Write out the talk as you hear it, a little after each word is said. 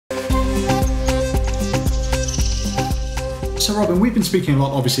So Robin, we've been speaking a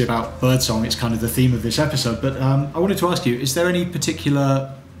lot obviously about birdsong, it's kind of the theme of this episode, but I wanted to ask you, is there any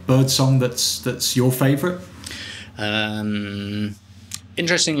particular birdsong that's your favourite?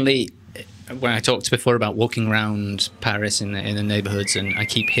 Interestingly, when I talked before about walking around Paris in the neighbourhoods, and I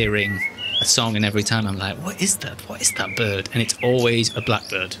keep hearing a song, and every time I'm like, what is that? What is that bird? And it's always a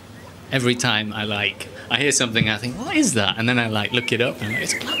blackbird. Every time I hear something, I think, what is that? And then I look it up, and I'm like,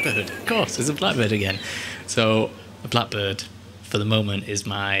 it's a blackbird. Of course, it's a blackbird again. So a blackbird, for the moment, is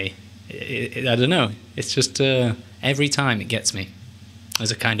I don't know. It's just every time it gets me. As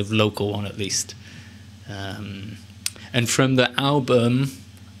a kind of local one, at least. And from the album,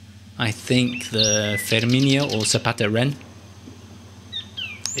 I think the Ferminia or Zapata Ren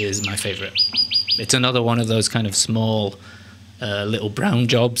is my favourite. It's another one of those kind of small little brown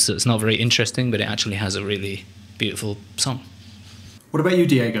jobs that's not very interesting, but it actually has a really beautiful song. What about you,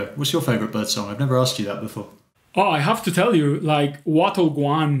 Diego? What's your favourite bird song? I've never asked you that before. Oh, I have to tell you, Wattle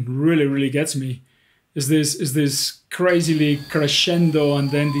Guan really gets me. Is this crazily crescendo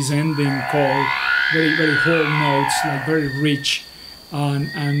and then this ending call, very whole notes, very rich,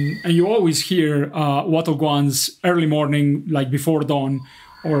 and you always hear Wattle Guan's early morning, before dawn,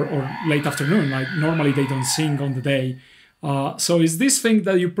 or late afternoon. Normally they don't sing on the day, so it's this thing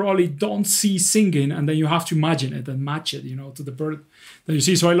that you probably don't see singing, and then you have to imagine it and match it, to the bird that you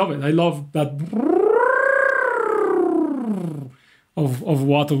see. So I love it. I love that of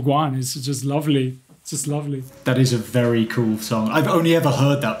Wattle Guan. It's just lovely. Just lovely. That is a very cool song. I've only ever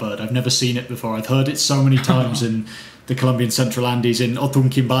heard that bird. I've never seen it before. I've heard it so many times in the Colombian Central Andes, in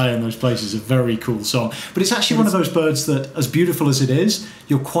Otunquimbaya and those places. A very cool song. But it's actually one of those birds that, as beautiful as it is,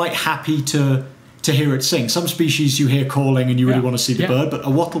 you're quite happy to hear it sing. Some species you hear calling and you really want to see the bird, but a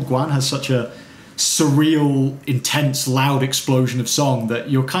Wattle Guan has such a surreal, intense, loud explosion of song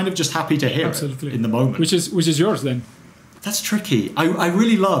that you're kind of just happy to hear it in the moment. Which is yours then? That's tricky. I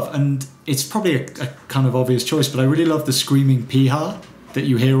really love, and it's probably a kind of obvious choice, but I really love the Screaming Piha that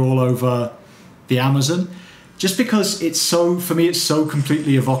you hear all over the Amazon, just because it's so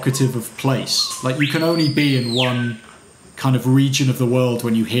completely evocative of place. You can only be in one kind of region of the world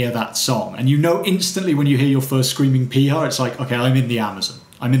when you hear that song, and you know instantly when you hear your first Screaming Piha, it's like, okay, I'm in the Amazon.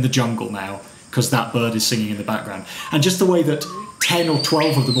 I'm in the jungle now, because that bird is singing in the background. And just the way that 10 or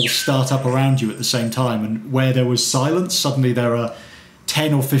 12 of them all start up around you at the same time, and where there was silence, suddenly there are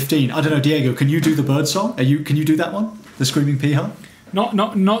 10 or 15. I don't know, Diego, can you do the bird song? Can you do that one? The Screaming Piha?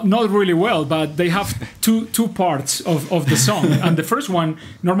 Not really well, but they have two parts of the song. And the first one,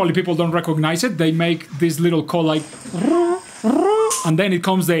 normally people don't recognize it. They make this little call and then it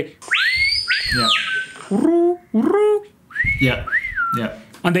comes the yeah.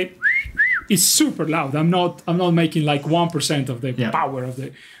 And it's super loud. I'm not making 1% of the power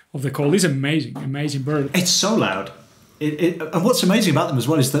of the call. It's amazing bird. It's so loud. And what's amazing about them as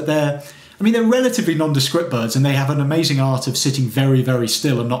well is that they're relatively nondescript birds, and they have an amazing art of sitting very, very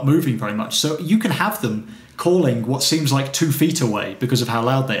still and not moving very much. So you can have them calling what seems like 2 feet away because of how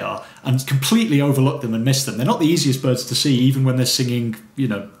loud they are, and completely overlook them and miss them. They're not the easiest birds to see, even when they're singing,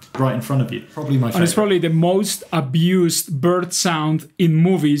 right in front of you. Probably my favorite. And it's probably the most abused bird sound in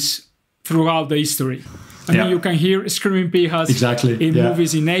movies throughout the history. I mean, you can hear Screaming Pihas in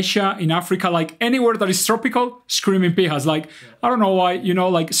movies in Asia, in Africa, anywhere that is tropical, Screaming Pihas. I don't know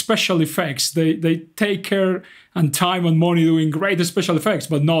why, special effects. They take care and time and money doing great special effects,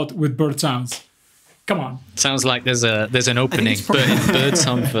 but not with bird sounds. Come on. Sounds like there's an opening,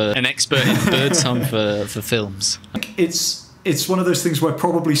 birdsong for an expert in birdsong for films. It's one of those things where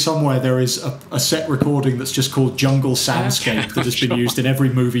probably somewhere there is a set recording that's just called Jungle Soundscape that has been used in every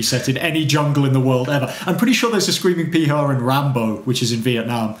movie set in any jungle in the world ever. I'm pretty sure there's a Screaming Piha in Rambo, which is in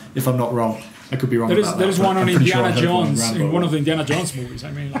Vietnam, if I'm not wrong. I could be wrong about that. There is one on Indiana Jones, in one of the Indiana Jones movies.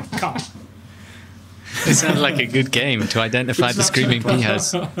 Come on. It sounds like a good game to identify the Screaming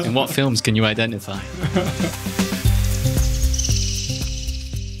Pihas. In what films can you identify?